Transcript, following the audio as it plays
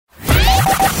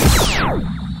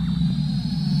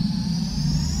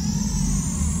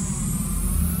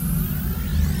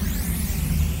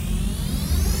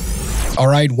All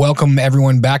right, welcome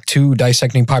everyone back to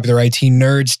Dissecting Popular IT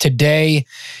Nerds. Today,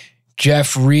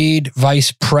 Jeff Reed,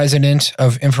 Vice President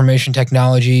of Information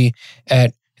Technology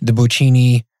at the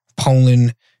Bochini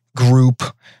Poland Group.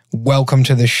 Welcome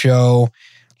to the show.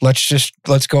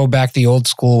 Let's go back the old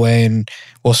school way, and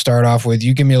we'll start off with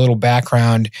you give me a little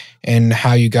background and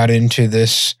how you got into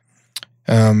this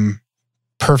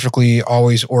perfectly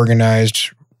always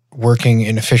organized working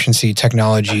in efficiency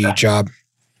technology job.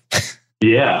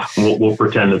 Yeah, we'll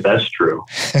pretend that that's true.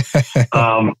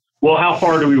 Well, how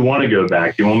far do we want to go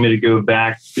back? Do you want me to go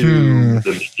back to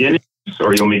the beginning,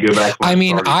 or you want me to go back? I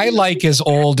mean, I like as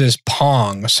old as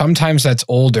Pong. Sometimes that's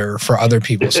older for other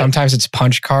people. Sometimes it's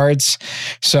punch cards.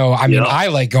 So, I mean, I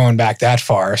like going back that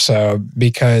far. So,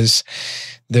 because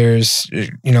there's,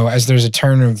 as there's a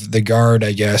turn of the guard,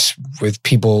 I guess, with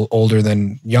people younger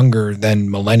than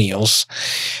millennials,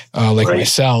 like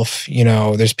myself,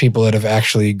 there's people that have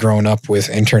actually grown up with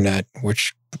internet,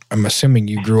 which I'm assuming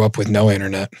you grew up with no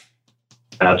internet.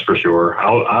 That's for sure.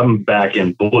 I'm back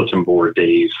in bulletin board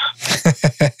days.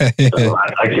 So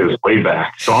I goes way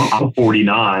back. So I'm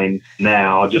 49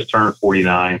 now. I just turned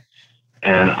 49.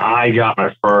 And I got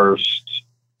my first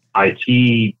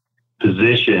IT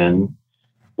position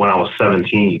when I was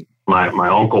 17. My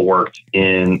uncle worked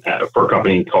for a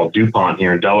company called DuPont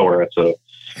here in Delaware. It's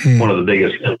one of the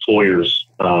biggest employers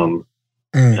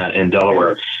in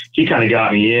Delaware. He kind of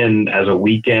got me in as a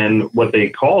weekend, what they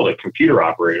called a computer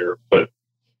operator, but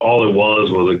all it was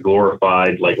a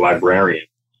glorified librarian.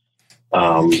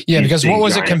 Because what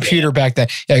was a computer back then?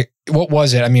 Yeah, what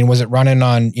was it? I mean, was it running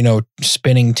on,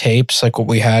 spinning tapes like what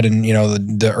we had in,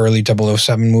 the early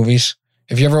 007 movies?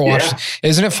 If you ever watched,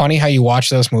 isn't it funny how you watch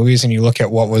those movies and you look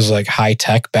at what was like high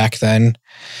tech back then?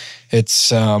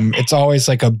 It's always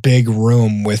like a big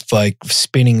room with like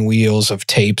spinning wheels of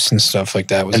tapes and stuff like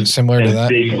that. Was it similar to that?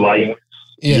 Big lights.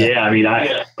 Yeah. I mean,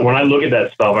 when I look at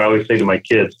that stuff, I always say to my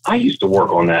kids, I used to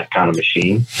work on that kind of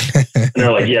machine. And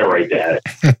they're like, yeah, right, Dad.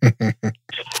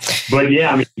 But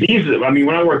yeah,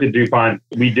 when I worked at DuPont,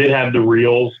 we did have the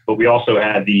reels, but we also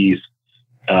had these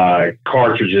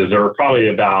cartridges. They were probably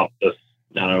about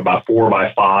 4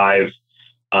 by 5.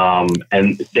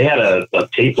 And they had a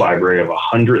tape library of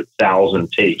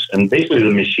 100,000 tapes. And basically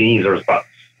the machines, there was about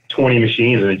 20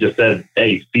 machines, and it just said,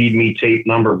 hey, feed me tape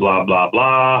number, blah, blah,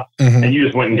 blah. Mm-hmm. And you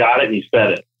just went and got it and you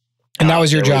fed it. And that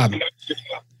was your job?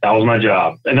 That was my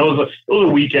job. And it was a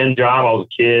weekend job. I was a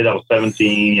kid. I was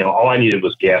 17. All I needed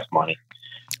was gas money.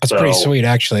 That's pretty sweet,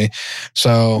 actually.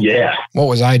 So yeah, what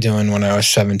was I doing when I was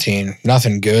 17?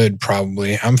 Nothing good,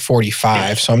 probably. I'm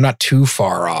 45, so I'm not too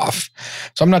far off.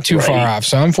 So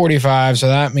I'm 45, so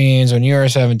that means when you were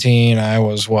 17, I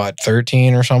was,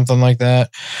 13 or something like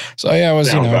that? So yeah, it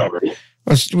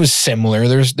was, it was similar.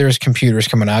 There's computers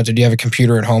coming out. Did you have a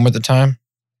computer at home at the time?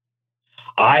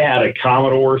 I had a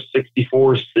Commodore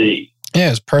 64C.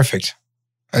 Yeah, it's perfect.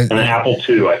 And an Apple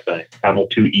II, I think. Apple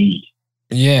IIe.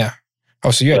 Yeah. Oh,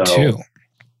 so you had two.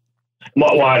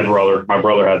 Well, I had a brother. My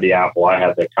brother had the Apple. I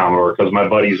had the Commodore because my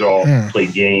buddies all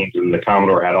played games, and the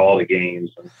Commodore had all the games.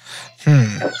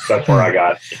 That's where I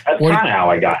got. That's kind of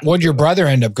how I got. What'd your brother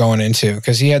end up going into?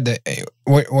 Because he had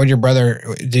what your brother,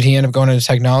 did he end up going into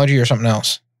technology or something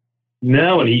else?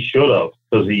 No, and he should have,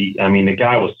 because the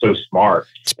guy was so smart.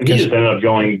 He just ended up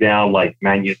going down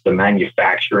the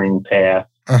manufacturing path.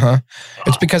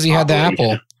 It's because he had the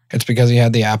Apple. It's because he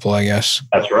had the Apple, I guess.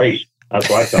 That's right. That's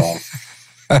what I tell him.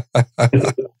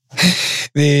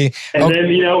 Then,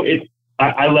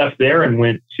 I left there and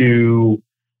went to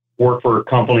work for a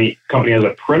company as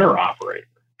a printer operator.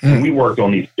 And we worked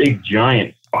on these big,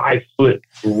 giant 5-foot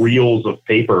reels of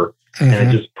paper, and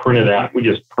it just printed out. We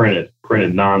just printed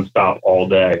nonstop all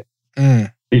day.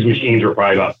 These machines were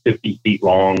probably about 50 feet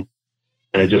long,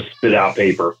 and it just spit out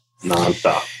paper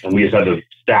nonstop. And we just had to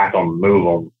stack them, move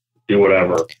them, do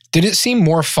whatever. Did it seem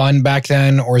more fun back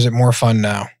then, or is it more fun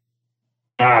now?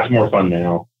 It's more fun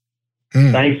now.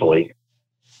 Thankfully.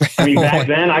 Back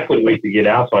then I couldn't wait to get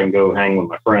out so I can go hang with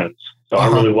my friends. So I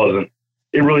really wasn't.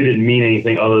 It really didn't mean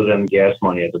anything other than gas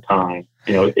money at the time.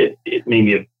 It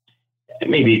made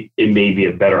me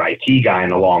a better IT guy in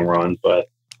the long run, but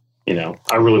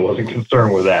I really wasn't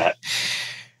concerned with that.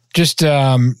 Just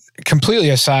completely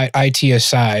IT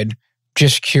aside,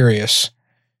 just curious.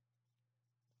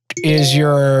 Is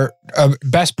your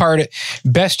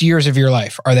best years of your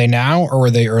life, are they now or were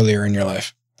they earlier in your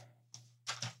life?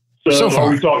 So far. Are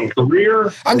we talking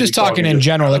career? I'm just talking in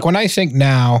general. Like when I think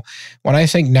now, I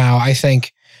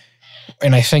think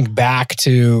back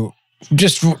to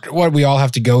just what we all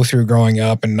have to go through growing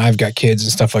up, and I've got kids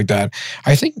and stuff like that.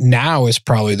 I think now is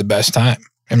probably the best time.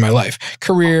 in my life.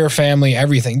 Career, family,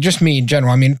 everything. Just me in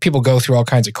general. I mean, people go through all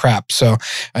kinds of crap. So,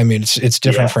 I mean, it's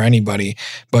different for anybody.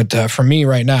 But for me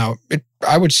right now,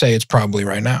 I would say it's probably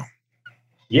right now.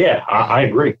 Yeah, I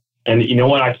agree. And you know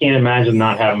what? I can't imagine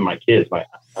not having my kids. I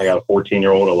got a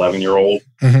 14-year-old, 11-year-old.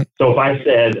 Mm-hmm. So if I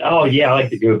said, oh, yeah, I like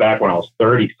to go back when I was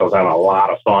 30 because I was having a lot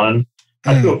of fun,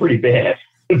 I feel pretty bad.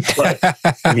 But,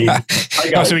 I mean,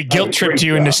 so he guilt tripped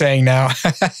you into saying now.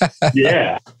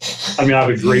 Yeah. I mean, I have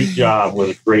a great job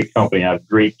with a great company. I have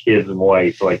great kids and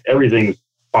wife. So like everything's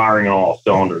firing on all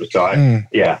cylinders. So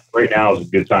right now is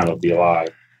a good time to be alive.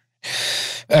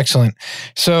 Excellent.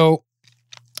 So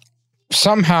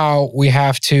somehow we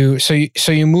have to, so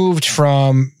you moved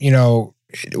from,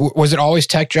 was it always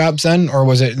tech jobs then? Or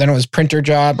was it printer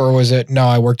job, or was it, no,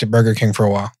 I worked at Burger King for a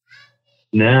while?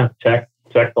 Nah, tech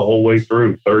the whole way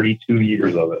through, 32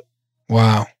 years of it.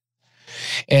 Wow.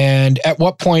 And at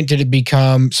what point did it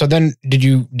become, so then did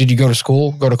you go to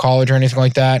school, go to college or anything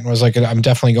like that? And was like, I'm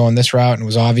definitely going this route, and it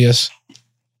was obvious?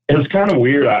 It was kind of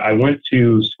weird. I went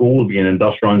to school to be an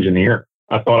industrial engineer.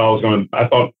 I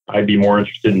thought I'd be more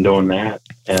interested in doing that.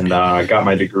 And I got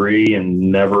my degree and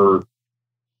never,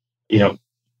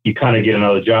 you kind of get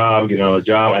another job.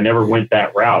 I never went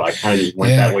that route. I kind of just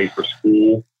went that way for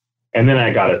school. And then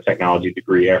I got a technology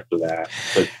degree after that.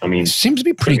 But I mean, it seems to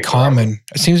be pretty common.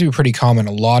 It seems to be pretty common.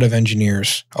 A lot of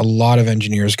engineers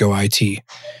go IT.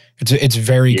 It's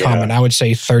very common. I would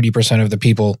say 30% of the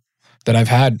people that I've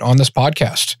had on this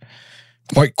podcast,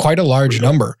 quite a large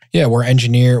number. Yeah, we're going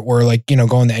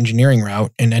the engineering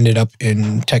route and ended up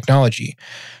in technology.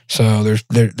 So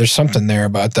there's something there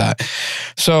about that.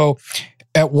 So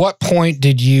at what point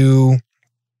did you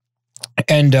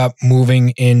end up moving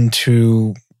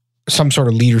into some sort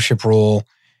of leadership role?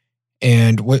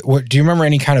 And what do you remember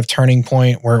any kind of turning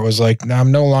point where it was like, no,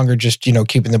 I'm no longer just,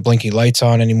 keeping the blinky lights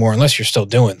on anymore, unless you're still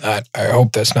doing that. I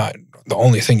hope that's not the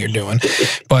only thing you're doing.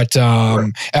 But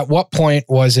at what point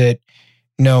was it,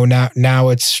 no, now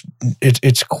it's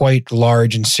quite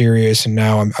large and serious, and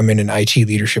now I'm in an IT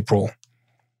leadership role?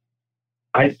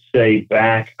 I'd say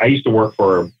I used to work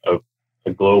for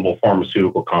a global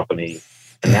pharmaceutical company,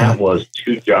 and that was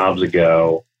 2 jobs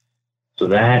ago. So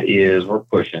that is, we're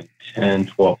pushing 10,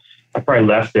 12. I probably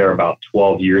left there about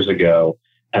 12 years ago.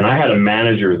 And I had a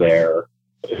manager there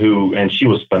and she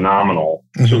was phenomenal.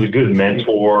 Mm-hmm. She was a good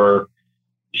mentor.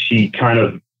 She kind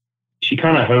of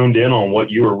honed in on what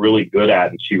you were really good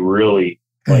at. And she really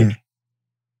tried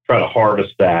to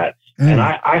harvest that. And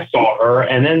I saw her.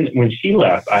 And then when she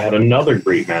left, I had another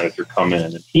great manager come in,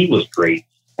 and he was great.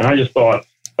 And I just thought,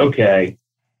 okay,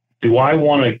 do I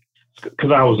want to,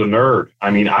 because I was a nerd.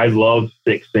 I mean, I loved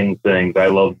fixing things. I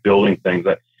loved building things.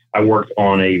 I worked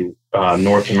on a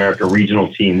North America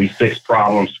regional team. We fixed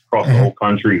problems across the whole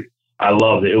country. I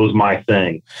loved it. It was my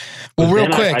thing. Well, real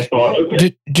quick, I thought,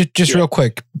 okay, just real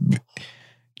quick,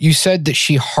 you said that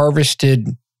she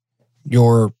harvested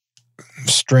your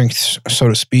strengths, so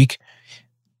to speak.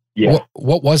 Yeah.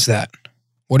 What was that?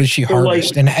 What did she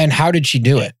harvest, and how did she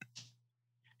do it?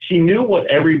 She knew what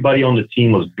everybody on the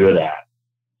team was good at.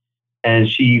 And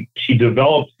she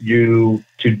developed you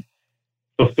to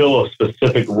fulfill a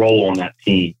specific role on that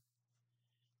team.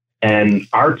 And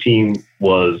our team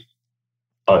was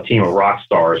a team of rock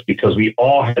stars because we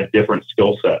all had different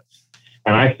skill sets.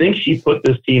 And I think she put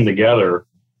this team together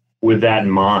with that in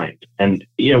mind. And,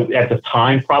 at the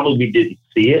time, probably didn't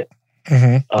see it.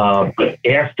 Mm-hmm. But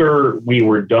after we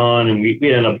were done and we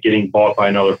ended up getting bought by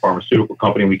another pharmaceutical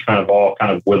company, we all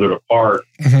withered apart.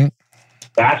 Mm-hmm.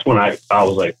 That's when I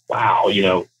was like, wow,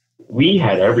 we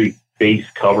had every base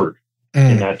covered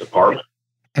in that department.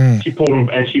 She pulled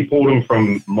them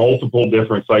from multiple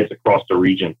different sites across the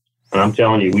region. And I'm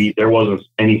telling you, there wasn't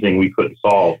anything we couldn't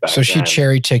solve. So she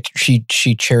cherry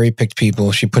picked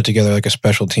people. She put together like a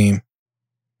special team.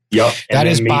 Yep. That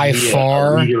is by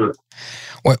far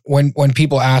when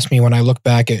people ask me, when I look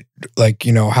back at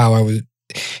how I was,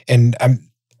 and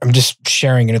I'm just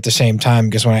sharing it at the same time,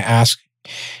 because when I ask,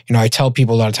 I tell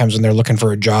people a lot of times when they're looking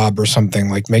for a job or something,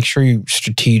 like, make sure you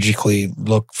strategically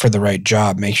look for the right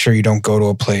job. Make sure you don't go to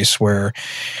a place where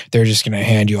they're just going to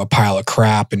hand you a pile of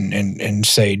crap and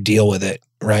say, deal with it,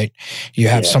 right? You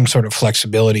have some sort of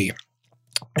flexibility.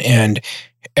 And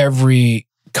every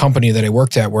company that I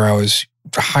worked at where I was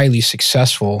highly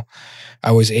successful,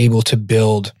 I was able to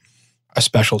build a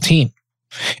special team.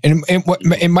 And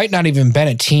it might not even been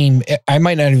a team. I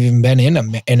might not have even been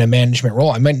in a management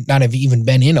role. I might not have even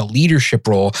been in a leadership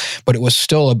role, but it was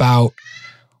still about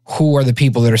who are the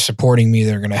people that are supporting me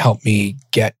that are going to help me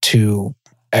get to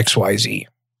XYZ.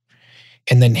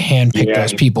 And then handpick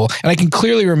those people. And I can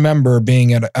clearly remember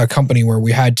being at a company where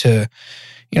we had to,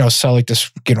 sell like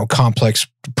this, complex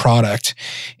product,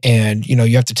 and,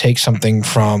 you have to take something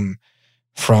from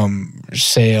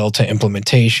sale to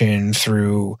implementation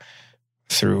through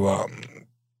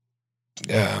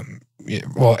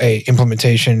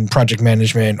implementation, project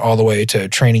management, all the way to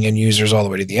training end users, all the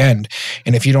way to the end.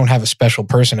 And if you don't have a special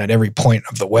person at every point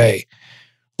of the way,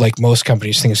 like most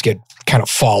companies, things kind of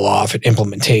fall off at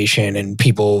implementation and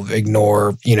people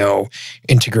ignore,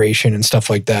 integration and stuff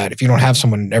like that. If you don't have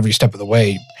someone every step of the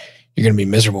way, you're going to be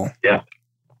miserable. Yeah.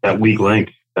 That weak link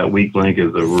is a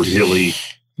really,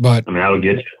 that'll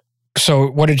get you. So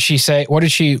what did she say? What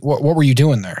were you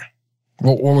doing there?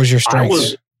 What was your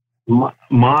strengths?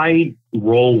 My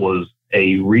role was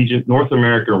a North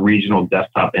American regional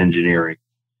desktop engineering.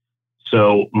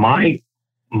 So my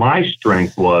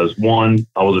strength was, one,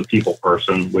 I was a people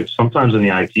person, which sometimes in the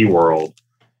IT world,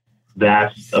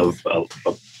 that's a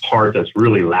part that's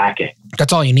really lacking.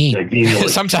 That's all you need. Like,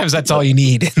 sometimes that's all you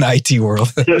need in the IT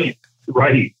world.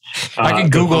 Right. I can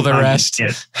Google the rest.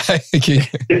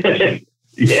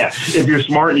 Yeah. If you're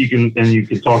smart and you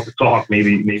can talk the talk,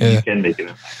 maybe you can make it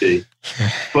MVP.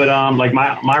 But like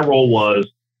my role was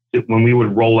that when we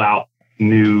would roll out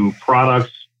new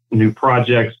products, new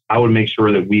projects, I would make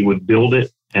sure that we would build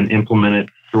it and implement it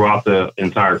throughout the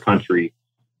entire country.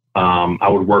 I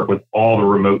would work with all the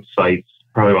remote sites,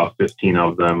 probably about 15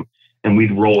 of them, and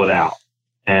we'd roll it out.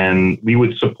 And we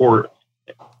would support.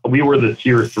 We were the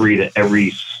tier 3 to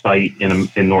every site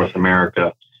in North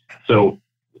America. So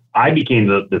I became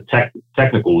the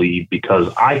technical lead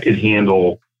because I could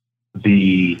handle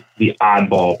the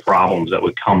oddball problems that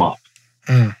would come up.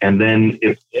 And then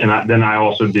then I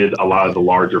also did a lot of the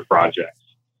larger projects.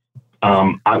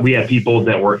 We had people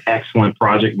that were excellent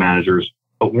project managers,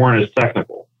 but weren't as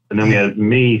technical. And then we had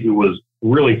me, who was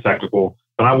really technical,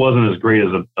 but I wasn't as great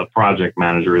as a project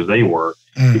manager as they were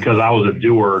because I was a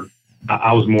doer.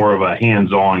 I was more of a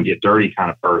hands-on, get dirty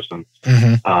kind of person.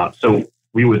 So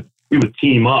we would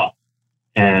team up,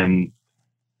 and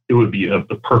it would be a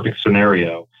perfect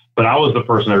scenario. But I was the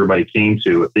person everybody came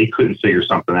to. If they couldn't figure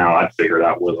something out, I'd figure it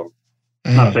out with them.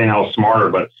 I'm not saying I was smarter,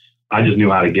 but I just knew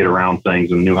how to get around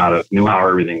things and knew how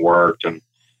everything worked. And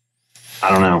I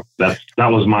don't know. That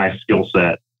was my skill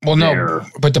set. Well, no,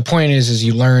 but the point is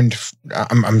you learned.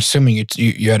 I'm assuming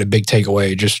you had a big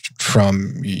takeaway just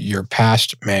from your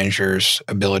past manager's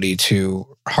ability to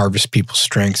harvest people's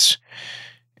strengths,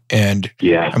 and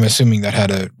I'm assuming that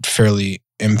had a fairly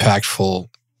impactful.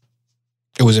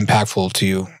 It was impactful to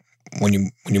you when you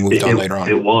moved on later on.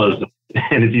 It was,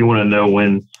 and if you want to know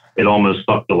when it almost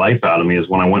sucked the life out of me, is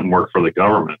when I went and worked for the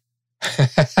government.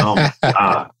 Oh my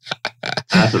God,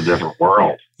 that's a different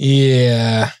world.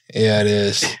 Yeah, it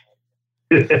is.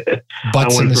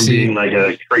 Butts I went from being like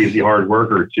a crazy hard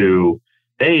worker to,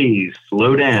 hey,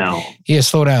 slow down. Yeah,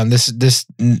 slow down. This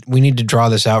we need to draw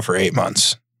this out for 8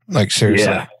 months. Like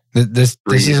seriously, this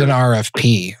is an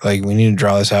RFP. Like we need to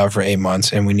draw this out for 8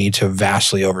 months, and we need to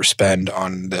vastly overspend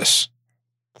on this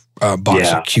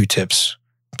box of Q-tips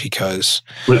because.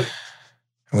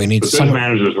 We need those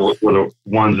managers were the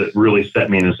ones that really set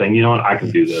me into saying, you know what, I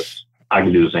can do this. I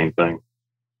can do the same thing.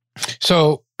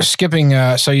 So skipping,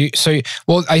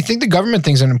 well, I think the government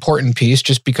thing's an important piece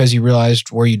just because you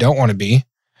realized where you don't want to be.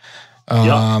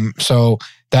 So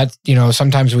that,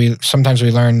 sometimes we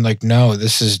learn like, no,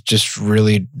 this is just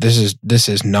really, this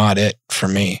is not it for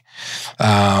me.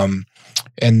 And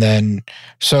then,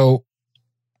 so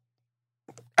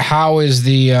how is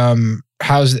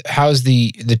how's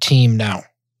the team now?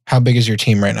 How big is your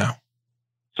team right now?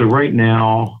 So right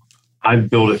now, I've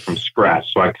built it from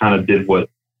scratch. So I kind of did what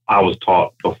I was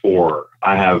taught before.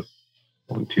 I have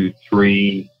 1, 2,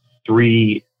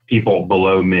 3 people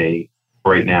below me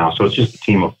right now. So it's just a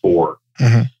team of 4.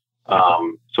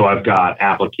 So I've got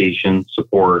application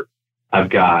support. I've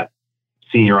got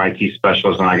senior IT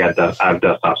specialists, and I have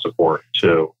desktop support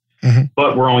too.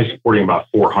 But we're only supporting about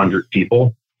 400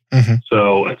 people.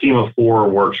 So a team of 4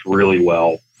 works really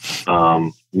well.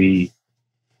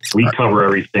 We cover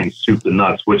everything soup to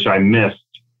nuts, which I missed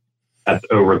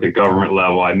over at the government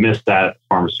level. I missed that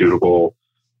pharmaceutical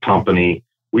company.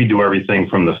 We do everything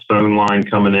from the phone line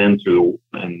coming in through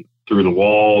the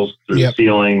walls, through the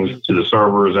ceilings, to the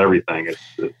servers. Everything.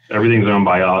 Everything's owned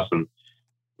by us, and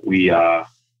we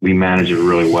manage it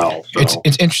really well. So.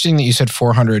 It's interesting that you said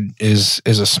 400 is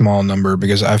a small number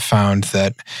because I've found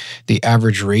that the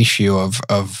average ratio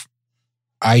of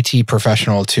IT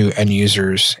professional to end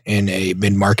users in a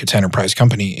mid-market enterprise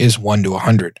company is 1 to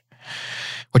 100,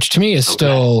 which to me is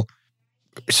still,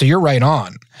 so you're right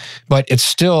on, but it's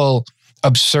still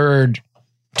absurd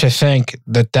to think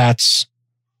that that's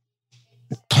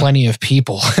plenty of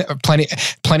people,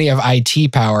 plenty of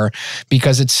IT power,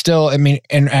 because it's still, I mean,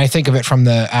 and I think of it from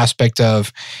the aspect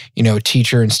of,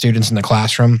 teacher and students in the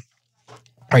classroom.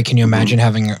 Right? Can you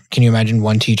imagine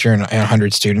one teacher and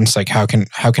 100 students? Like how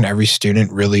can every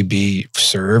student really be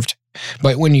served?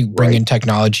 But when you bring in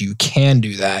technology, you can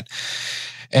do that.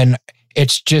 And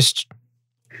it's just,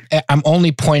 I'm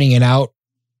only pointing it out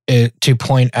to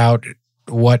point out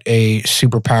what a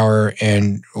superpower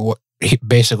and what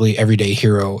basically everyday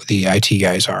hero the IT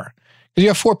guys are. Because you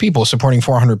have 4 people supporting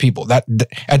 400 people.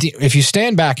 If you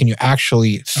stand back and you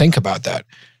actually think about that,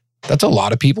 that's a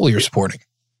lot of people you're supporting.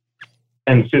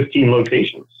 And 15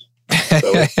 locations. So,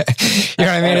 you know what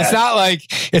I mean? It's not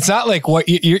like what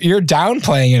you're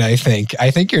downplaying it.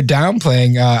 I think you're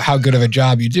downplaying how good of a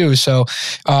job you do. So,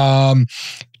 how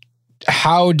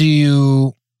do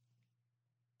you,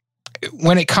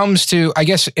 when it comes to, I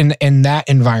guess in that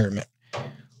environment,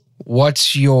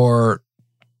 what's your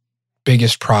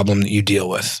biggest problem that you deal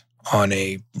with on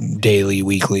a daily,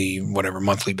 weekly, whatever,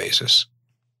 monthly basis?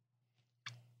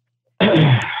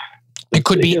 It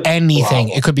could be anything.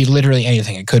 It could be literally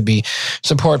anything. It could be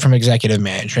support from executive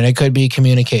management. It could be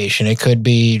communication. It could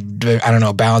be, I don't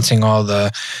know, balancing all the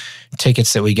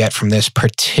tickets that we get from this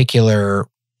particular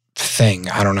thing.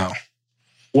 I don't know.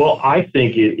 Well, I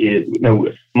think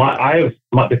the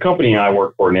company I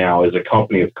work for now is a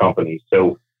company of companies.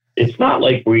 So it's not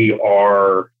like we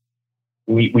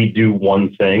do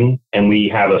one thing and we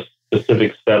have a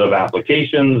specific set of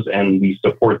applications and we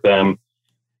support them.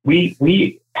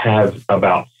 We have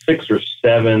about 6 or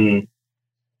 7,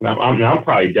 I'm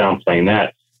probably downplaying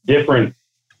that, different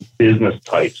business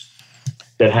types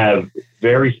that have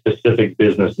very specific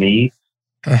business needs.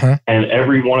 Uh-huh. And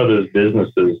every one of those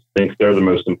businesses thinks they're the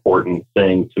most important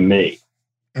thing to me.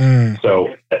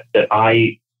 So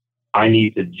I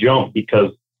need to jump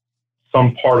because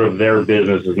some part of their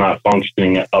business is not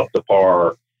functioning up to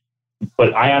par.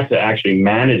 But I have to actually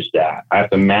manage that. I have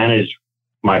to manage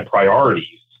my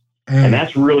priorities. And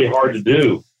that's really hard to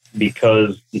do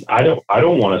because I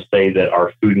don't want to say that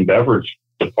our food and beverage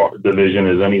division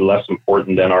is any less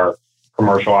important than our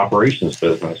commercial operations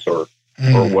business or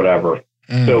whatever.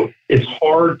 So it's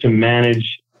hard to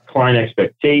manage client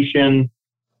expectation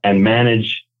and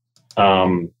manage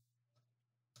the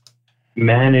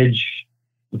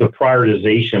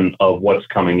prioritization of what's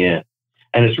coming in.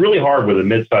 And it's really hard with a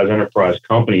mid-sized enterprise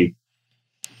company.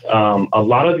 A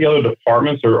lot of the other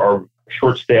departments are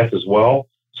short-staffed as well.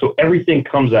 So everything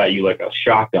comes at you like a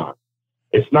shotgun.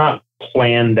 It's not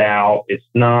planned out. It's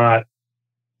not,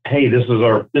 hey, this is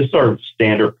our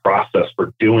standard process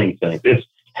for doing things. It's,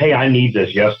 hey, I need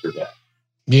this yesterday.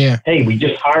 Yeah. Hey, we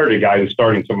just hired a guy who's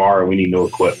starting tomorrow. We need new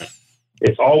equipment.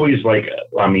 It's always like,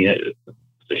 it's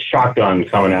a shotgun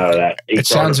coming out of that. It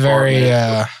sounds very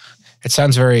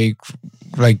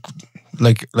like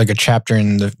a chapter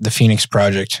in the Phoenix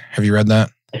Project. Have you read that?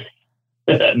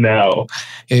 No.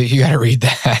 You got to read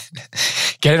that.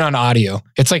 Get it on audio.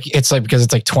 It's like because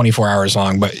it's like 24 hours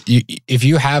long. But if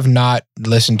you have not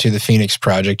listened to the Phoenix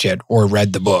Project yet or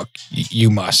read the book, you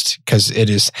must, because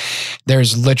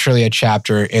there's literally a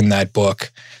chapter in that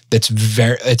book that's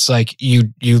it's like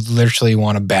you literally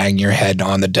want to bang your head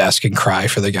on the desk and cry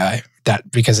for the guy,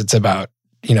 because it's about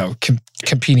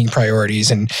competing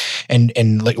priorities and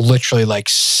like literally like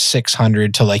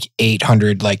 600 to like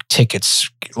 800 like tickets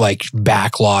like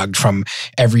backlogged from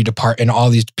every department, and all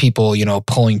these people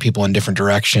pulling people in different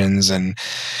directions, and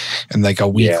like a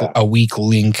weak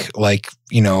link like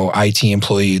IT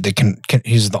employee that can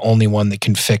he's the only one that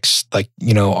can fix like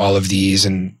all of these,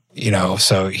 and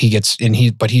so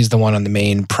but he's the one on the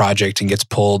main project and gets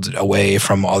pulled away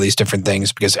from all these different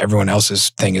things because everyone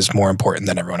else's thing is more important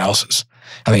than everyone else's.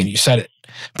 I mean, you said it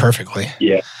perfectly.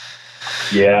 Yeah.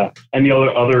 Yeah. And the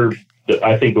other,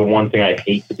 I think the one thing I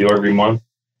hate to do every month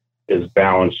is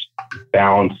balance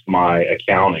my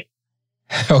accounting.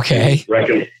 Okay.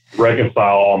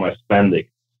 Reconcile all my spending.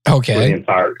 Okay. For the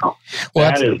entire company.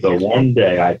 Well, that is the one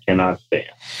day I cannot stand.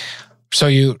 So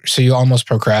you almost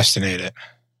procrastinate it.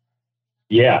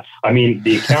 Yeah. I mean,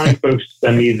 the accounting folks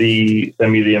send me the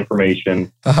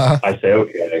information. Uh-huh. I say,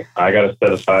 okay, I got to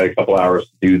set aside a couple hours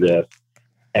to do this.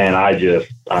 And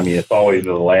it's always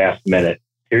the last minute.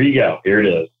 Here you go. Here it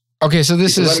is. Okay. So I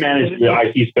manage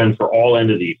the IT spend for all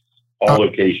entities, all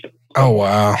locations. Oh,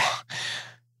 wow.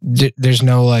 There's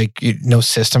no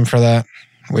system for that.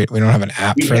 We don't have an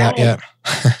app for that yet.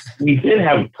 We did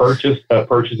have a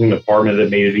purchasing department that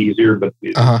made it easier, but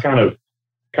it's kind of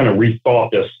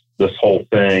rethought this whole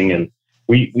thing. And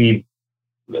we do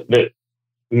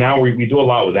a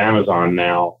lot with Amazon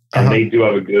now, and they do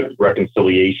have a good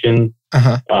reconciliation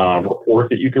report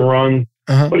that you can run.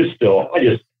 but it's still,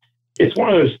 it's one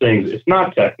of those things. It's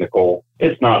not technical.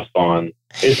 It's not fun.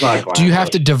 It's not glamorous. Do you have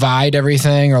to divide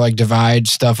everything or like divide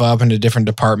stuff up into different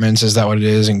departments? Is that what it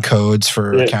is in codes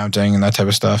for accounting and that type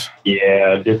of stuff?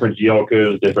 Yeah, different GL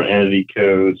codes, different entity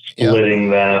codes,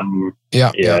 splitting them.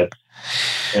 Yeah.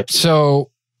 So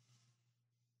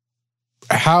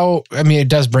it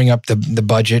does bring up the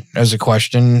budget as a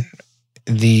question.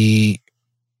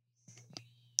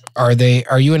 Are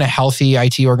you in a healthy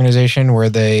IT organization where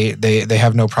they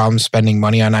have no problem spending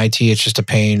money on IT? It's just a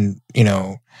pain,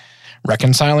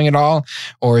 reconciling it all?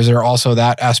 Or is there also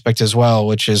that aspect as well,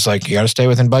 which is like, you got to stay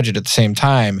within budget at the same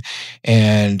time?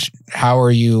 And how are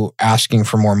you asking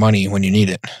for more money when you need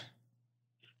it?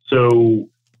 So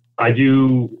I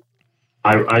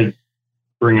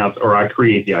bring out, or I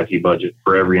create the IT budget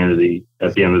for every entity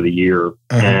at the end of the year.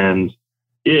 Uh-huh. And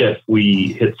if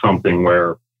we hit something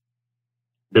where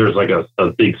there's like a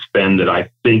big spend that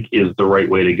I think is the right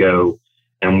way to go,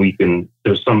 and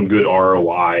there's some good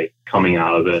ROI coming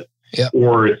out of it,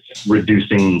 or it's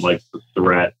reducing like the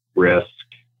threat risk.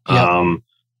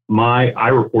 I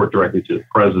report directly to the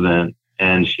president,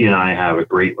 and she and I have a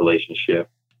great relationship.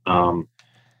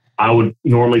 I would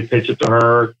normally pitch it to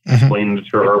her, explain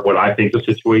to her what I think the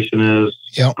situation is.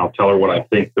 Yep. I'll tell her what I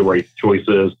think the right choice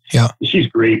is. Yeah. She's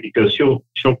great because she'll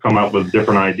come up with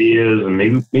different ideas, and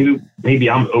maybe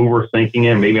I'm overthinking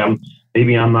it.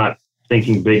 Maybe I'm not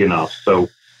thinking big enough. So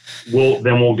we'll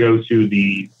go to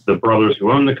the brothers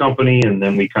who own the company, and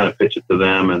then we kind of pitch it to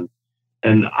them.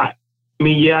 And I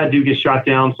do get shot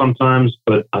down sometimes,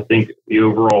 but I think the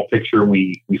overall picture,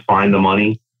 we find the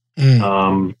money.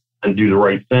 And do the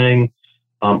right thing.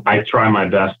 I try my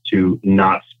best to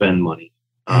not spend money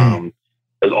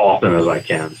as often as I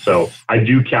can. So I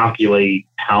do calculate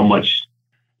how much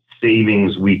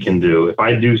savings we can do. If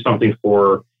I do something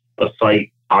for a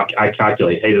site, I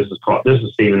calculate, hey, this is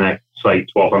saving that site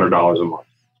 $1,200 a month.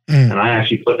 And I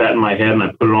actually put that in my head and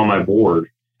I put it on my board.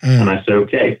 And I say,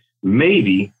 okay,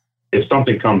 maybe if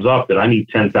something comes up that I need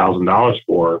 $10,000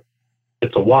 for,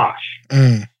 it's a wash.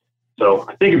 So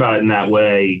I think about it in that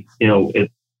way, but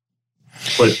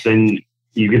then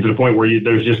you get to the point where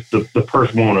there's just the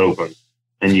purse won't open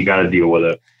and you got to deal with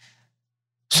it.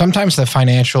 Sometimes the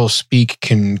financial speak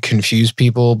can confuse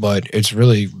people, but it's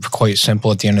really quite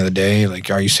simple at the end of the day. Like,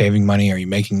 are you saving money? Are you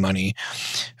making money?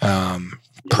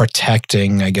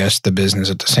 Protecting, I guess, the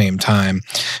business at the same time.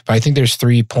 But I think there's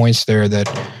 3 points there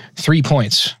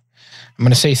I'm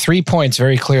going to say 3 points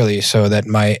very clearly so that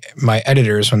my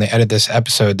editors, when they edit this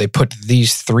episode, they put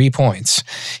these 3 points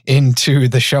into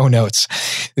the show notes.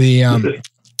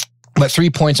 But 3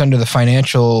 points under the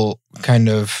financial kind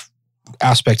of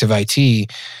aspect of IT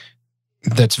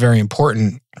that's very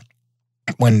important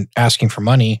when asking for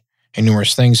money and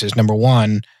numerous things is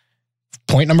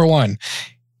point number one,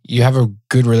 you have a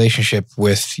good relationship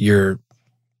with your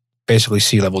basically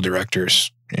C-level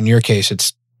directors. In your case,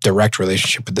 it's direct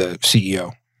relationship with the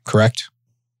CEO, correct?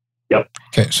 Yep.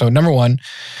 Okay, so number one,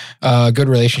 good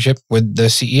relationship with the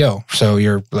CEO. So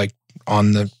you're like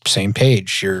on the same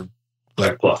page. You're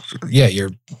like, you're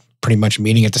pretty much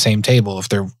meeting at the same table. If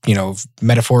they're,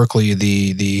 metaphorically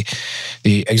the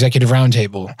executive round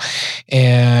table.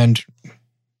 And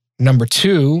number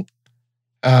two,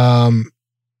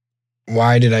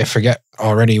 why did I forget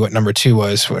already what number two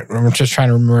was? I'm just trying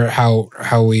to remember how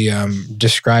we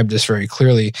described this very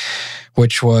clearly,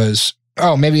 which was,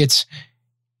 maybe it's,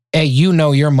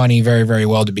 your money very, very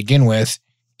well to begin with,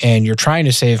 and you're trying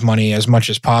to save money as much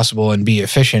as possible and be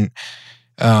efficient.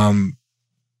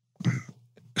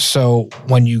 So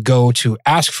when you go to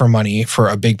ask for money for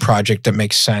a big project that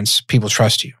makes sense, people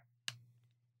trust you.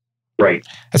 Right.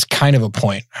 That's kind of a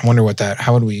point. I wonder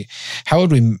how would we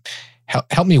help me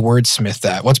wordsmith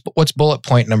that? What's bullet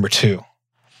point number two?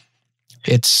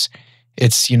 It's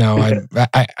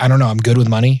I don't know. I'm good with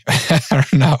money. I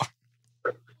don't know.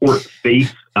 Or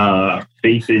faith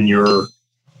in your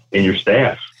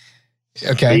staff.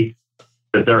 Okay. Faith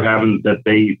that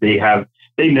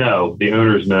they know, the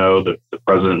owners know, that the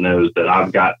president knows that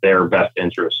I've got their best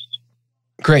interest.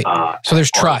 Great. So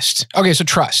there's trust. Okay. So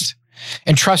trust.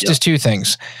 And trust is two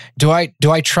things. Do I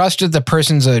trust that the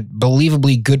person's a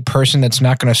believably good person that's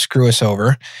not going to screw us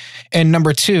over? And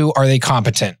number two, are they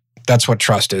competent? That's what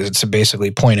trust is. It's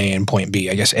basically point A and point B.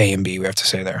 I guess A and B we have to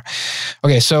say there.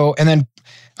 Okay, so and then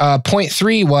point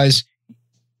three was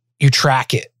you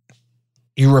track it.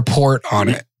 You report on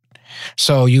it.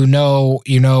 So you know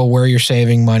where you're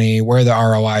saving money, where the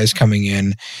ROI is coming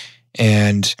in,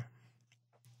 and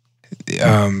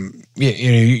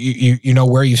you know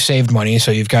where you've saved money,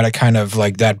 so you've got to kind of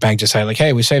like that bank decide like,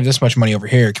 hey, we saved this much money over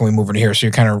here. Can we move it here? So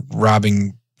you're kind of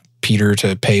robbing Peter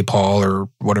to pay Paul, or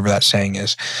whatever that saying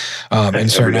is, in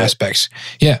certain aspects.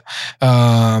 Yeah.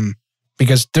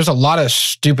 Because there's a lot of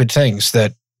stupid things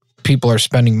that people are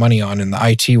spending money on in the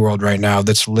IT world right now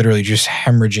that's literally just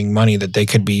hemorrhaging money that they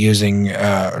could be using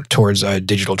towards a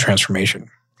digital transformation.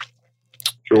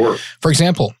 Sure. For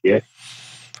example,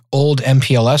 old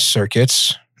MPLS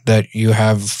circuits that you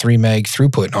have 3 meg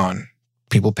throughput on,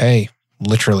 people pay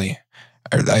literally.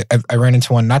 I ran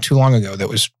into one not too long ago that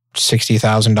was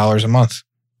 $60,000 a month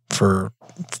for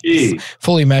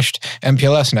fully meshed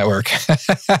MPLS network.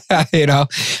 You know,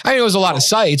 I mean, it was a lot of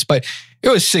sites, but it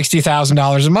was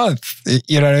 $60,000 a month.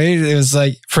 You know what I mean? It was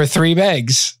like for 3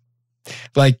 megs.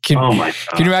 Like, can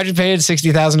you imagine paying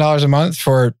 $60,000 a month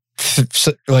for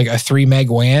like a 3 meg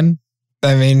WAN?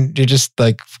 I mean, you're just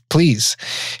like, please.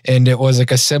 And it was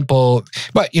like a simple,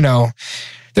 but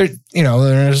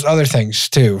there's other things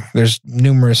too. There's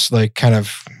numerous like kind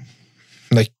of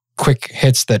like quick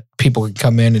hits that people can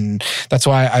come in, and that's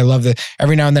why I love that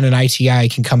every now and then an ITI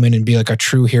can come in and be like a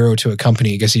true hero to a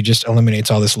company, because he just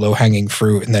eliminates all this low-hanging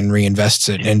fruit and then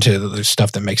reinvests it into the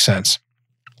stuff that makes sense.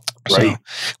 Right. So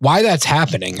why that's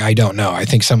happening, I don't know. I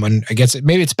think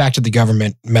maybe it's back to the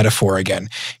government metaphor again.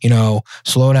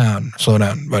 Slow down,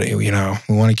 buddy. We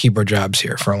want to keep our jobs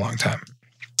here for a long time,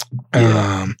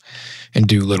 and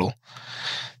do little.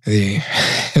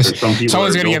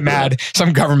 Someone's going to get mad.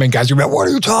 Some government guys are like, "What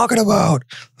are you talking about?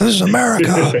 This is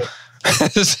America."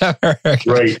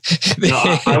 Right.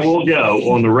 Now, I will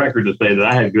go on the record to say that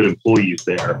I had good employees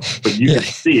there, but you can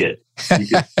see it. You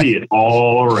can see it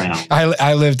all around.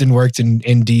 I lived and worked in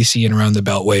DC and around the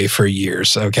Beltway for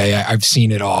years. Okay, I've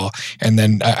seen it all, and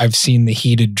then I've seen the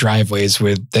heated driveways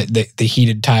with the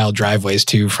heated tile driveways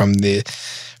too from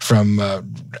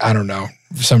I don't know,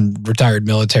 some retired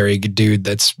military dude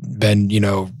that's been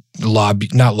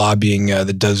not lobbying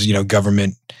that does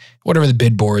government, whatever, the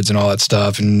bid boards and all that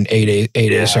stuff, and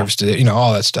 8A service to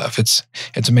all that stuff. It's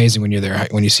amazing when you're there,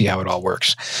 when you see how it all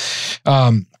works.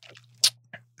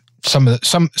 Some of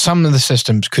the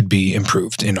systems could be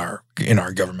improved in our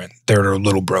government. They're a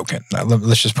little broken.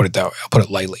 Let's just put it that way. I'll put it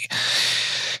lightly.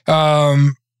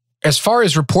 As far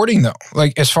as reporting though,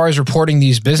 like as far as reporting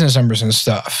these business numbers and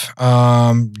stuff,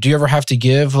 do you ever have to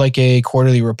give like a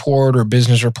quarterly report or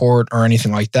business report or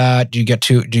anything like that? Do you get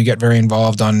very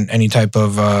involved on any type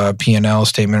of P&L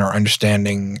statement or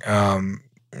understanding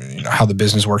how the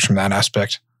business works from that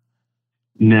aspect?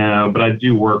 No, but I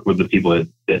do work with the people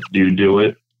that do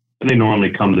it. And they normally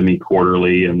come to me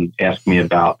quarterly and ask me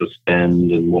about the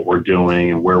spend and what we're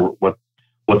doing and what's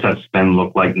that spend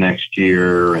look like next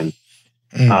year. And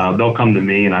they'll come to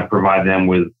me and I provide them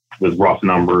with rough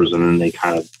numbers, and then they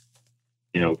kind of,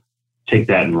 take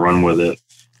that and run with it.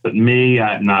 But me,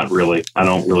 not really. I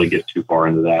don't really get too far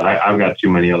into that. I've got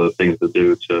too many other things to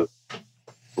do to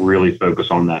really focus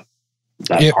on that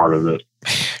part of it.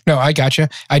 No, I gotcha.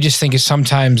 I just think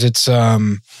sometimes it's,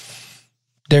 I've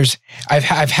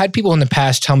had people in the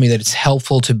past tell me that it's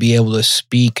helpful to be able to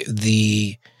speak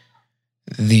the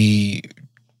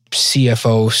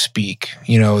CFO speak,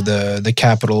 the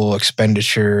capital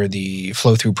expenditure, the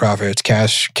flow through profits,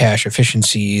 cash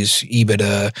efficiencies,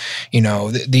 EBITDA,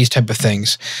 these type of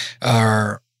things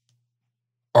are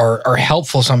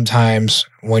helpful sometimes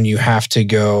when you have to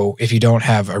go, if you don't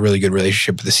have a really good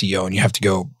relationship with the CEO and you have to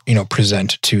go,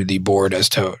 present to the board as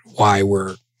to why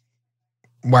we're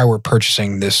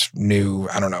purchasing this new,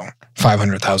 I don't know,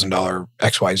 $500,000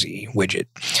 XYZ widget.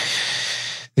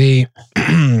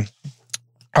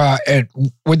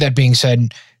 With that being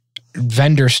said,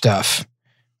 vendor stuff.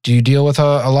 Do you deal with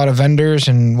a lot of vendors,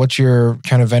 and what's your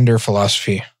kind of vendor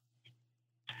philosophy?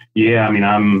 Yeah, I mean,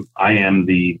 I am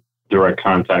the direct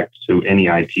contact to any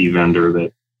IT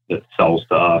vendor that sells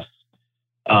to us.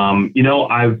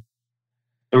 I've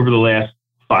over the last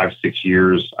 5-6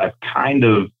 years, I've kind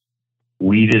of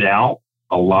weeded out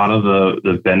a lot of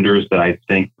the vendors that I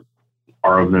think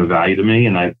are of no value to me,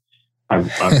 and I've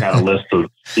got a list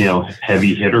of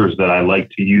heavy hitters that I like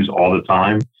to use all the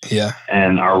time. Yeah,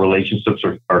 and our relationships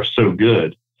are so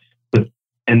good, but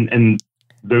and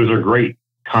those are great.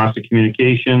 Constant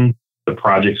communication. The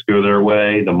projects go their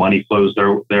way. The money flows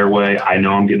their way. I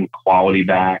know I'm getting quality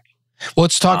back. Well,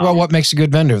 let's talk about what makes a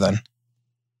good vendor then.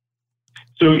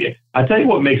 So I tell you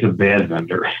what makes a bad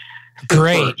vendor.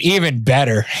 Great, even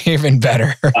better.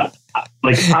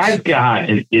 Like I've got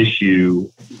an issue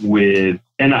with,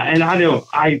 and I know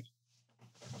I've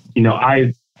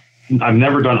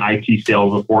never done IT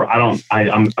sales before. I'm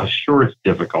sure it's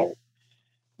difficult,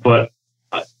 but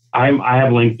I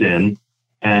have LinkedIn,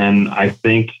 and I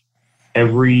think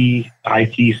every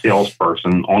IT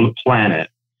salesperson on the planet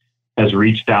has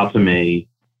reached out to me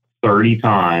 30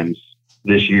 times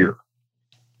this year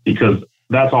because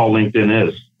that's all LinkedIn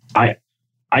is.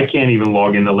 I can't even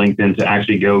log into LinkedIn to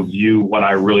actually go view what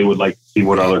I really would like to see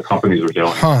what other companies are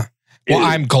doing. Huh. Well,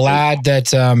 I'm glad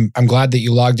that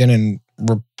you logged in and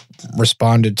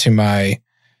responded to my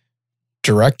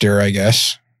director, I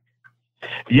guess.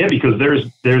 Yeah, because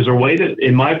there's a way to,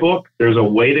 in my book, there's a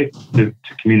way to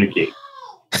communicate.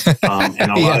 And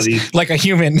a lot of these, like a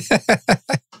human.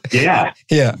 Yeah.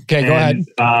 Yeah. Okay, go ahead.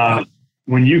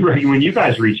 When you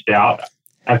guys reached out,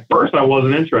 at first I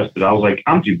wasn't interested. I was like,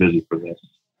 I'm too busy for this.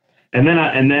 And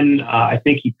then I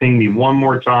think he pinged me one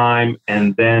more time,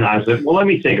 and then I said, well, let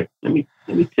me take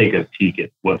a peek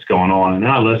at what's going on. And then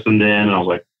I listened in, and I was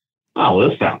like, oh,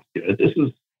 this sounds good. This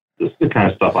is the kind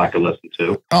of stuff I could listen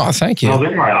to. Oh, thank you. I was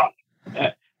like,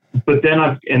 right. But then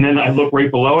I look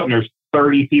right below it, and there's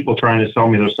 30 people trying to sell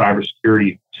me their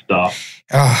cybersecurity stuff.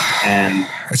 Oh, and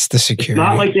it's the security. It's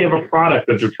not like they have a product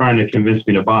that they're trying to convince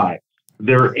me to buy.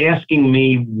 They're asking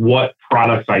me what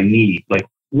products I need. Like,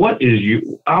 what is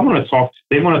you? I want to talk.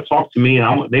 They want to talk to me,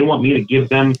 and they want me to give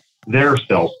them their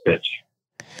sales pitch.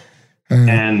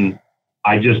 And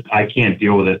I can't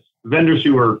deal with it. Vendors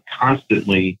who are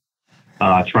constantly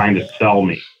trying to sell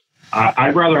me.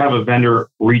 I'd rather have a vendor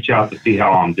reach out to see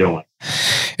how I'm doing.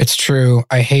 It's true.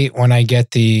 I hate when I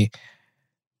get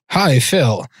hi,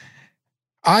 Phil,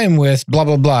 I'm with blah,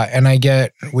 blah, blah. And I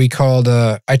took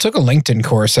a LinkedIn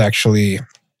course actually,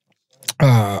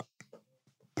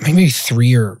 maybe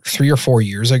three or 4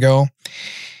 years ago.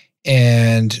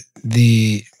 And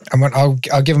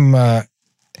I'll give him,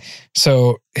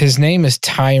 so his name is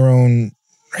Tyrone,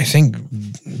 I think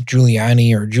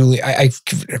Giuliani or Julie.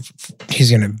 He's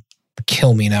going to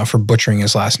kill me now for butchering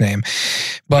his last name,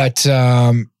 but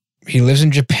he lives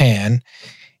in Japan,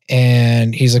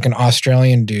 and he's like an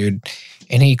Australian dude,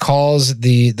 and he calls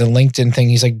the LinkedIn thing,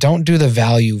 he's like, don't do the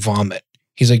value vomit.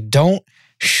 He's like, don't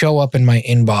show up in my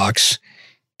inbox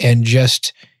and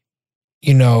just,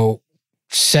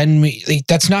 send me, like,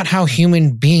 that's not how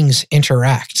human beings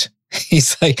interact.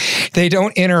 He's like, they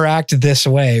don't interact this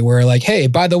way. We're like, hey,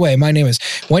 by the way, my name is,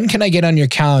 when can I get on your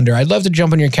calendar? I'd love to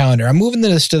jump on your calendar. I'm moving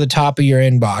this to the top of your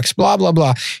inbox, blah, blah,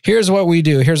 blah. Here's what we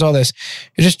do. Here's all this.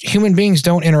 It's just human beings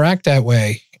don't interact that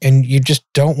way. And you just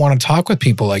don't want to talk with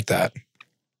people like that.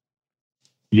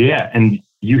 Yeah. And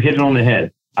you hit it on the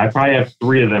head. I probably have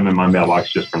 3 of them in my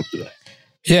mailbox just from today.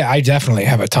 Yeah, I definitely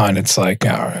have a ton. It's like,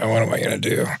 all right, what am I going to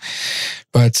do?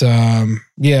 But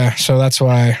yeah, so that's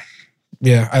why...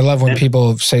 Yeah, I love when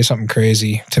people say something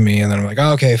crazy to me, and then I'm like,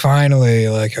 oh, okay, finally,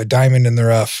 like a diamond in the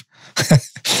rough.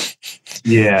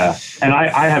 Yeah, and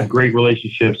I have great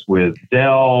relationships with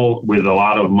Dell, with a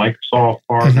lot of Microsoft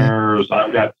partners.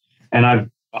 Mm-hmm.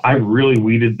 I've really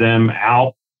weeded them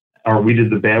out, or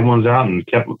weeded the bad ones out, and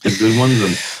kept the good ones.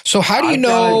 And so, how do you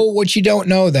know what you don't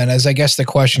know? Then, as I guess the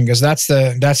question, because that's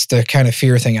the kind of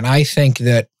fear thing, and I think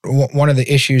that one of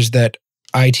the issues that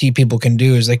IT people can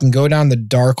do is they can go down the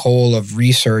dark hole of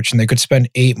research, and they could spend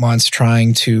 8 months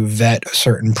trying to vet a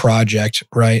certain project,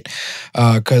 right?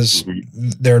 Because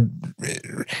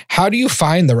how do you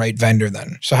find the right vendor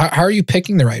then? So how are you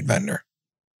picking the right vendor?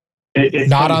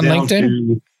 Not on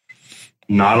LinkedIn?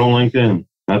 Not on LinkedIn,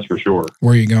 that's for sure.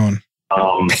 Where are you going?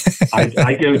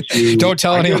 I go to... Don't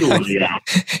tell anyone.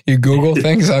 You Google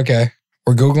things? Okay.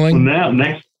 We're Googling? Well,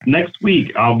 next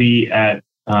week, I'll be at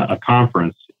a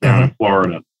conference down in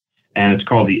Florida, and it's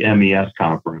called the MES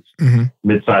conference,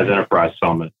 Midsize Enterprise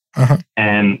Summit.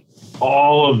 And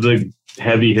all of the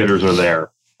heavy hitters are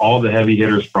there. All the heavy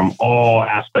hitters from all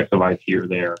aspects of IT are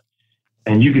there.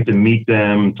 And you get to meet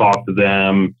them, talk to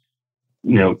them,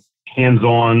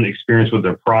 hands-on experience with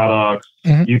their products.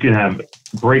 You can have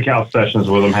breakout sessions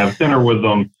with them, have dinner with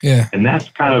them. Yeah. And that's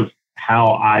kind of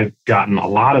how I've gotten a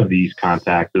lot of these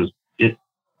contacts, is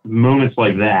moments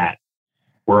like that,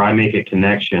 where I make a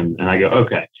connection and I go,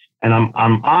 okay. And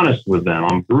I'm honest with them.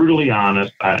 I'm brutally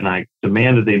honest, and I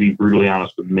demand that they be brutally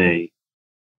honest with me.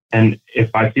 And if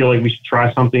I feel like we should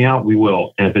try something out, we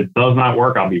will. And if it does not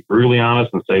work, I'll be brutally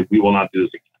honest and say, we will not do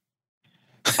this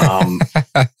again.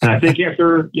 And I think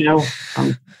after,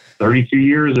 I'm 32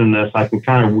 years in this, I can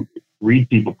kind of read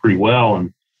people pretty well.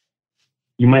 And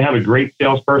you might have a great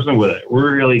salesperson with a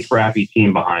really crappy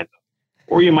team behind them.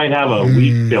 Or you might have a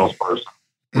weak salesperson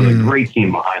with a great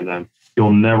team behind them.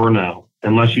 You'll never know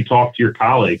unless you talk to your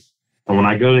colleagues. And when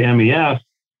I go to MES,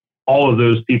 all of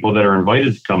those people that are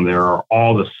invited to come there are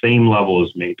all the same level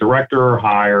as me, director or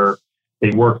higher.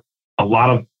 They work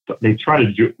they try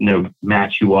to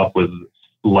match you up with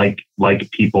like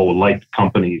people, like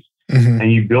companies.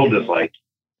 And you build this like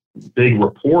big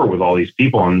rapport with all these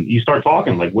people, and you start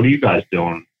talking like, what are you guys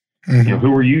doing?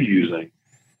 Who are you using?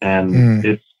 and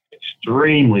it's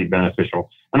extremely beneficial.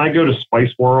 And I go to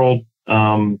Spice World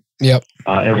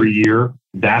every year.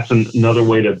 That's another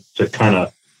way to kind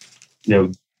of,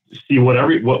 see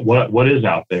what is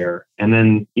out there, and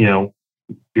then,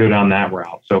 go down that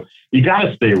route. So you got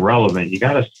to stay relevant. You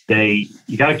got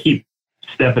to keep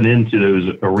stepping into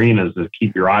those arenas to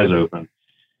keep your eyes open.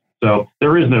 So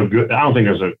there is no good, I don't think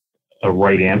there's a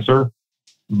right answer,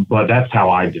 but that's how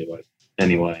I do it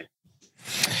anyway.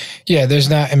 Yeah, there's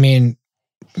not, I mean,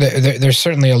 there's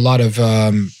certainly a lot of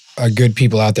good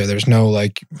people out there. There's no,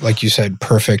 like you said,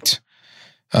 perfect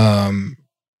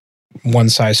one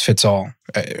size fits all.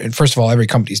 First of all, every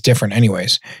company's different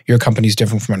anyways. Your company's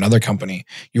different from another company.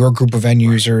 Your group of end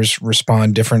users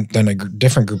respond different than a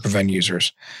different group of end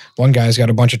users. One guy's got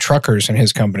a bunch of truckers in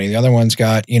his company. The other one's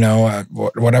got,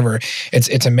 whatever.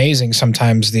 It's amazing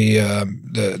sometimes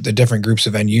the different groups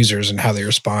of end users and how they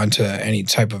respond to any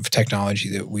type of technology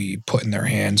that we put in their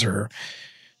hands, or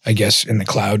I guess in the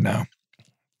cloud now.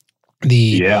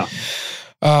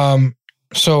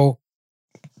 So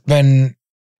then,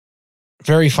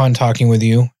 very fun talking with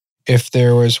you. If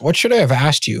there was, what should I have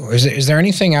asked you? Is there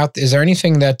anything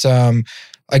that,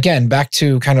 again, back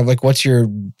to kind of like, what's your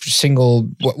single,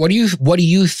 what do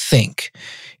you think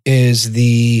is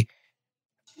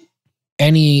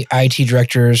any IT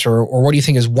directors or what do you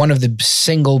think is one of the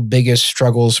single biggest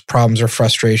struggles, problems, or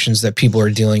frustrations that people are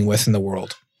dealing with in the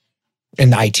world,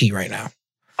 in IT right now?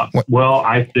 Well,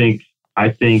 I think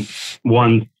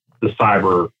one, the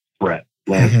cyber threat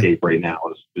landscape right now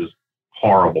is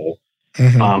horrible.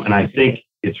 And I think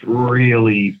it's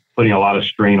really putting a lot of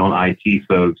strain on IT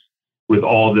folks with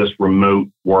all this remote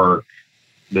work,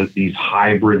 these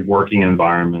hybrid working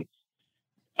environments,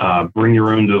 bring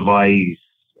your own device.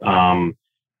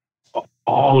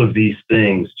 All of these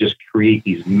things just create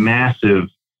these massive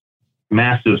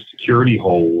security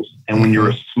holes. And when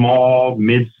you're a small,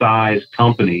 mid-sized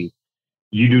company,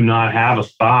 you do not have a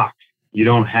SOC. You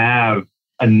don't have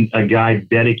a guy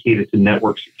dedicated to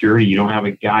network security. You don't have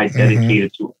a guy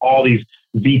dedicated to all these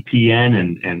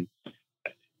VPN, and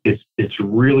it's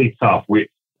really tough.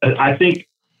 I think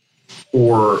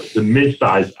for the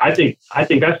midsize, I think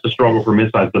that's the struggle for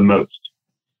midsize the most.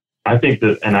 I think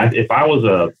that, if I was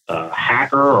a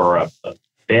hacker or a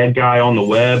bad guy on the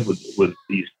web with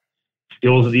these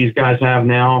skills that these guys have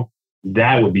now,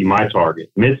 that would be my target.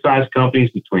 Mid-sized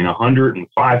companies between 100 and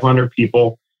 500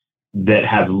 people that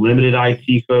have limited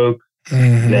IT folk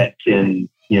that can,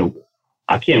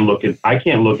 I can't look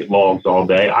at logs all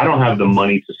day. I don't have the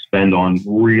money to spend on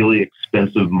really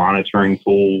expensive monitoring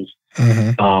tools.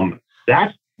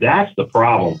 That's the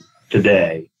problem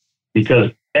today,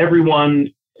 because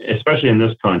everyone, especially in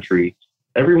this country,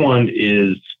 everyone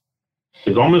is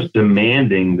almost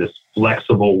demanding this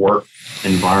flexible work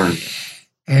environment,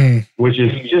 which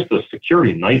is just a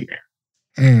security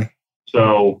nightmare.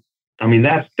 So, I mean,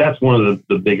 that's one of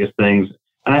the biggest things.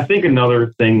 And I think another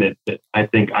thing that I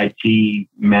think IT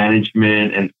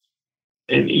management and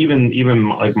even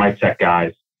like my tech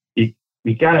guys, you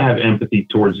got to have empathy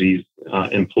towards these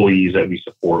employees that we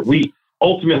support. We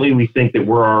think that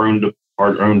we're our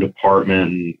own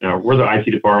department. And, we're the IT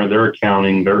department. They're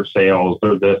accounting. They're sales.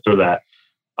 They're this or that.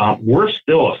 We're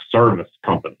still a service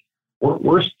company.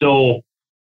 We're still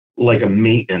like a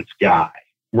maintenance guy.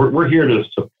 We're here to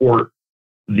support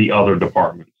the other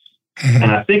departments.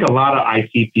 And I think a lot of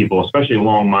IT people, especially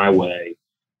along my way,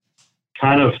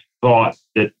 kind of thought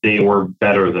that they were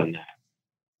better than that.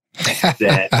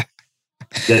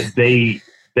 that they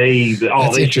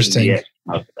That's interesting.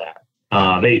 About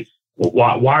that.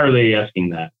 Why are they asking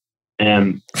that?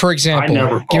 And for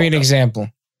example, give me an example.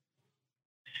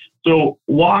 So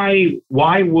why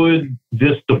would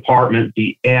this department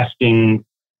be asking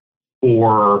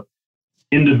for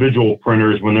individual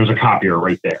printers when there's a copier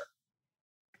right there?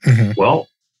 Well,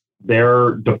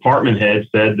 their department head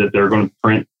said that they're going to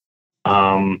print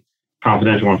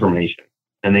confidential information,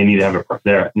 and they need to have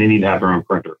their own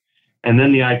printer. And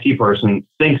then the IT person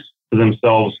thinks to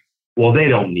themselves, "Well, they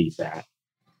don't need that.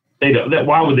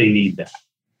 Why would they need that?"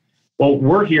 Well,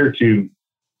 we're here to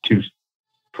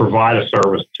provide a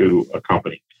service to a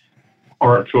company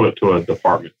or to a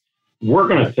department. We're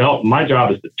going to my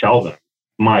job is to tell them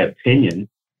my opinion,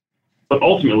 but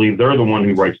ultimately they're the one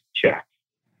who writes the check.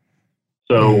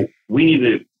 So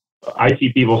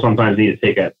IT people sometimes need to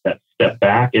take that step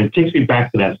back. And it takes me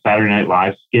back to that Saturday Night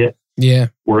Live skit. Yeah.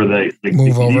 Where they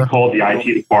called the IT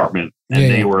department and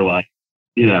they were like,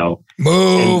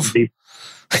 move.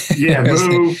 Yeah,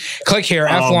 move. Click here,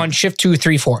 F1, shift 2,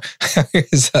 3, 4.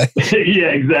 Yeah,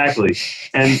 exactly.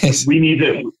 And we need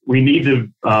to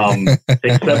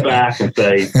take a step back and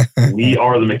say, we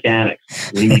are the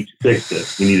mechanics. We need to fix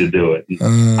this. We need to do it.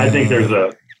 I think there's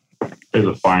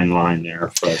a fine line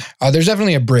there. But there's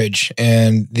definitely a bridge,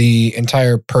 and the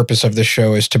entire purpose of the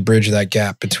show is to bridge that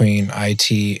gap between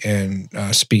IT and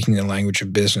speaking the language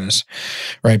of business,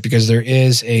 right? Because there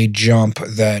is a jump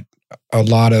that a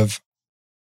lot of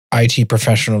IT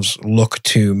professionals look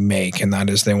to make, and that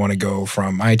is they want to go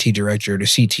from IT director to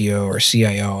CTO or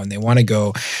CIO, and they want to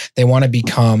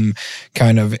become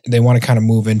they want to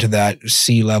move into that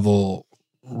C-level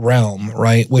realm,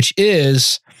 right? Which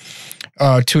is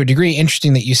to a degree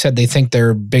interesting that you said they think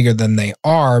they're bigger than they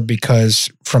are, because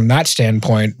from that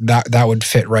standpoint, that would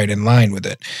fit right in line with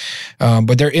it.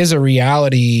 But there is a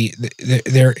reality.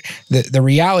 The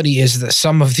reality is that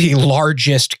some of the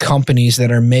largest companies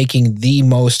that are making the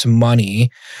most money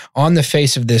on the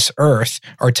face of this earth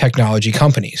are technology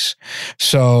companies.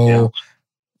 So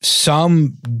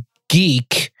some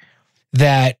geek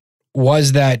that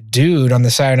was that dude on the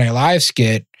Saturday Night Live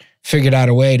skit figured out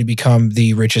a way to become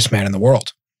the richest man in the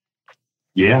world.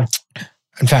 Yeah.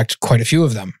 In fact, quite a few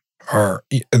of them are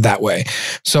that way.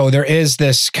 So there is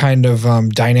this kind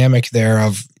of dynamic there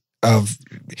of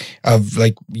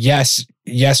like, yes,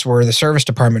 we're the service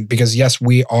department, because yes,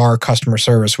 we are customer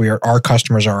service. Our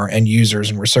customers are our end users,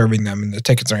 and we're serving them in the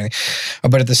tickets or anything.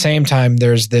 But at the same time,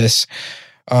 there's this,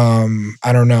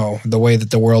 I don't know, the way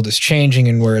that the world is changing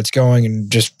and where it's going, and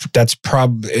just that's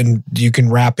probably, and you can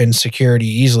wrap in security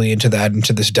easily into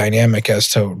this dynamic as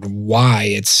to why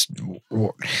it's,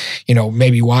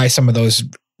 maybe why some of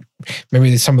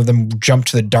them jumped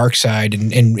to the dark side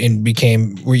and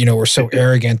became, were so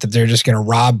arrogant that they're just going to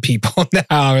rob people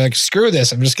now. Like, screw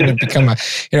this. I'm just going to become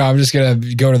I'm just going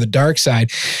to go to the dark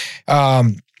side.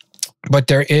 But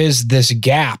there is this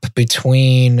gap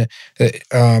between,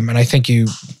 and I think you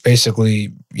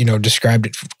basically, described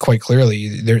it quite clearly.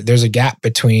 There's a gap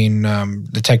between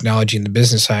the technology and the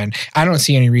business side. I don't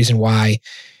see any reason why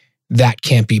that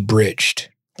can't be bridged,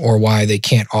 or why they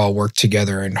can't all work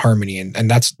together in harmony. And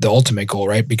that's the ultimate goal,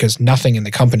 right? Because nothing in the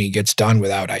company gets done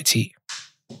without IT.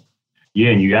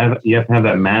 Yeah, and you have to have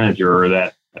that manager or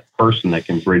that person that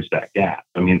can bridge that gap.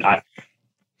 I mean,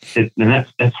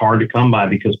 that's hard to come by,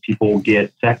 because people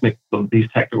get technical. These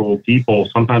technical people,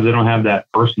 sometimes they don't have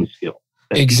that person skill.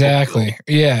 Exactly.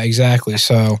 Yeah, exactly.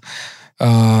 So,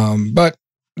 but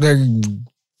they're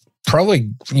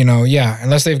probably,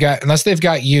 unless they've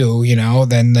got you,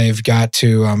 then they've got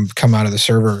to come out of the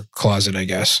server closet, I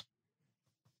guess.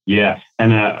 Yeah.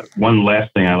 And one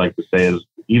last thing I like to say is,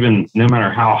 even no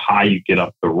matter how high you get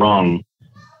up the rung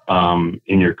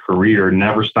in your career,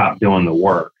 never stop doing the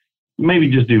work. Maybe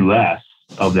just do less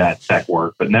of that tech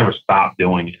work, but never stop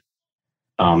doing it.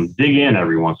 Dig in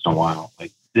every once in a while,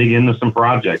 like dig into some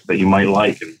projects that you might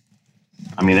like. And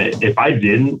I mean, if I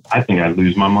didn't, I think I'd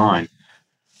lose my mind.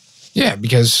 Yeah,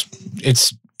 because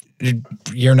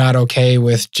you're not okay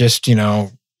with just,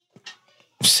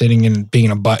 sitting and being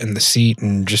a butt in the seat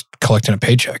and just collecting a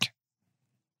paycheck.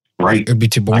 Right. It'd be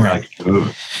too boring.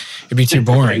 It'd be too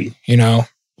boring,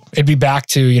 It'd be back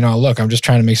to, look, I'm just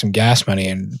trying to make some gas money,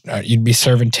 and you'd be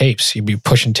serving tapes. You'd be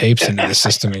pushing tapes into the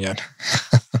system again.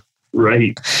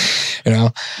 Right.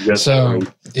 So,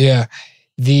 right. Yeah.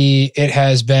 It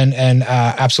has been an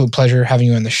absolute pleasure having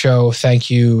you on the show. Thank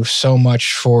you so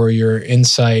much for your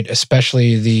insight,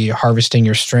 especially the harvesting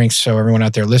your strengths. So everyone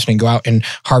out there listening, go out and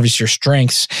harvest your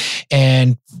strengths.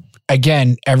 And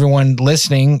again, everyone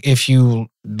listening, if you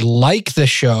like the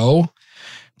show,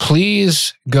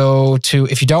 please go to,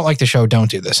 if you don't like the show,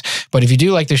 don't do this. But if you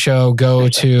do like the show, go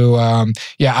to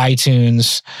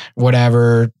iTunes,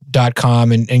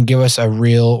 whatever.com and give us a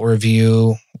real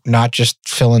review, not just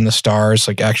fill in the stars,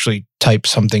 like actually type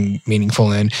something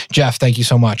meaningful in. Jeff, thank you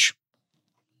so much.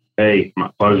 Hey,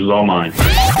 my pleasure's all mine.